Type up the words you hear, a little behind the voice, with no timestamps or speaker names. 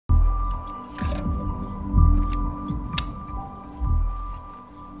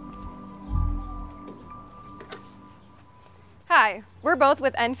We're both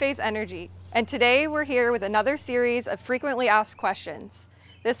with Enphase Energy, and today we're here with another series of frequently asked questions.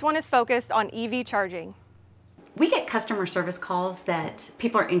 This one is focused on EV charging. We get customer service calls that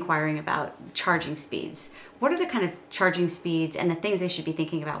people are inquiring about charging speeds. What are the kind of charging speeds and the things they should be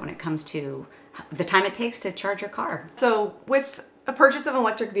thinking about when it comes to the time it takes to charge your car? So with a purchase of an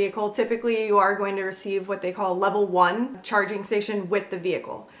electric vehicle, typically you are going to receive what they call a level 1 charging station with the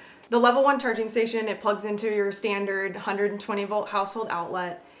vehicle. The level 1 charging station, it plugs into your standard 120 volt household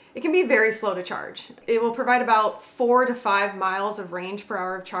outlet. It can be very slow to charge. It will provide about 4 to 5 miles of range per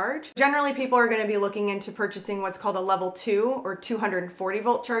hour of charge. Generally, people are going to be looking into purchasing what's called a level 2 or 240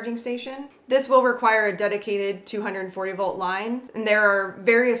 volt charging station. This will require a dedicated 240 volt line, and there are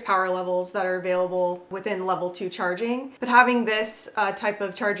various power levels that are available within level 2 charging. But having this type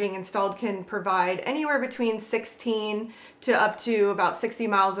of charging installed can provide anywhere between 16 to up to about 60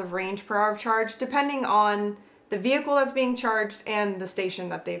 miles of range per hour of charge, depending on the vehicle that's being charged and the station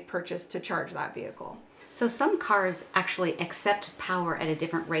that they've purchased to charge that vehicle. So some cars actually accept power at a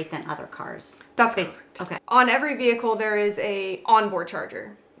different rate than other cars. That's correct. Okay. On every vehicle, there is a onboard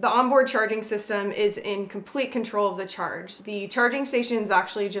charger. The onboard charging system is in complete control of the charge. The charging station is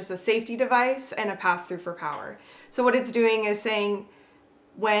actually just a safety device and a pass-through for power. So what it's doing is saying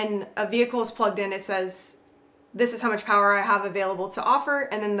when a vehicle is plugged in, it says, this is how much power I have available to offer,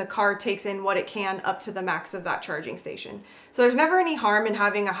 and then the car takes in what it can up to the max of that charging station. So there's never any harm in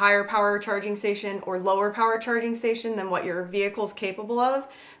having a higher power charging station or lower power charging station than what your vehicle's capable of.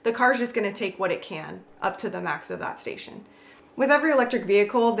 The car's just going to take what it can up to the max of that station. With every electric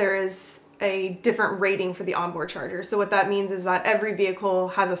vehicle, there is a different rating for the onboard charger. So what that means is that every vehicle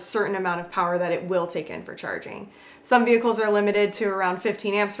has a certain amount of power that it will take in for charging. Some vehicles are limited to around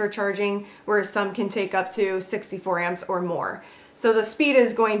 15 amps for charging, whereas some can take up to 64 amps or more. So the speed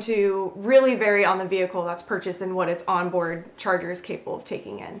is going to really vary on the vehicle that's purchased and what its onboard charger is capable of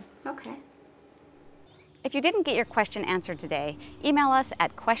taking in. Okay. If you didn't get your question answered today, email us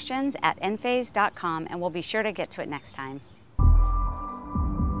at questions@enphase.com and we'll be sure to get to it next time.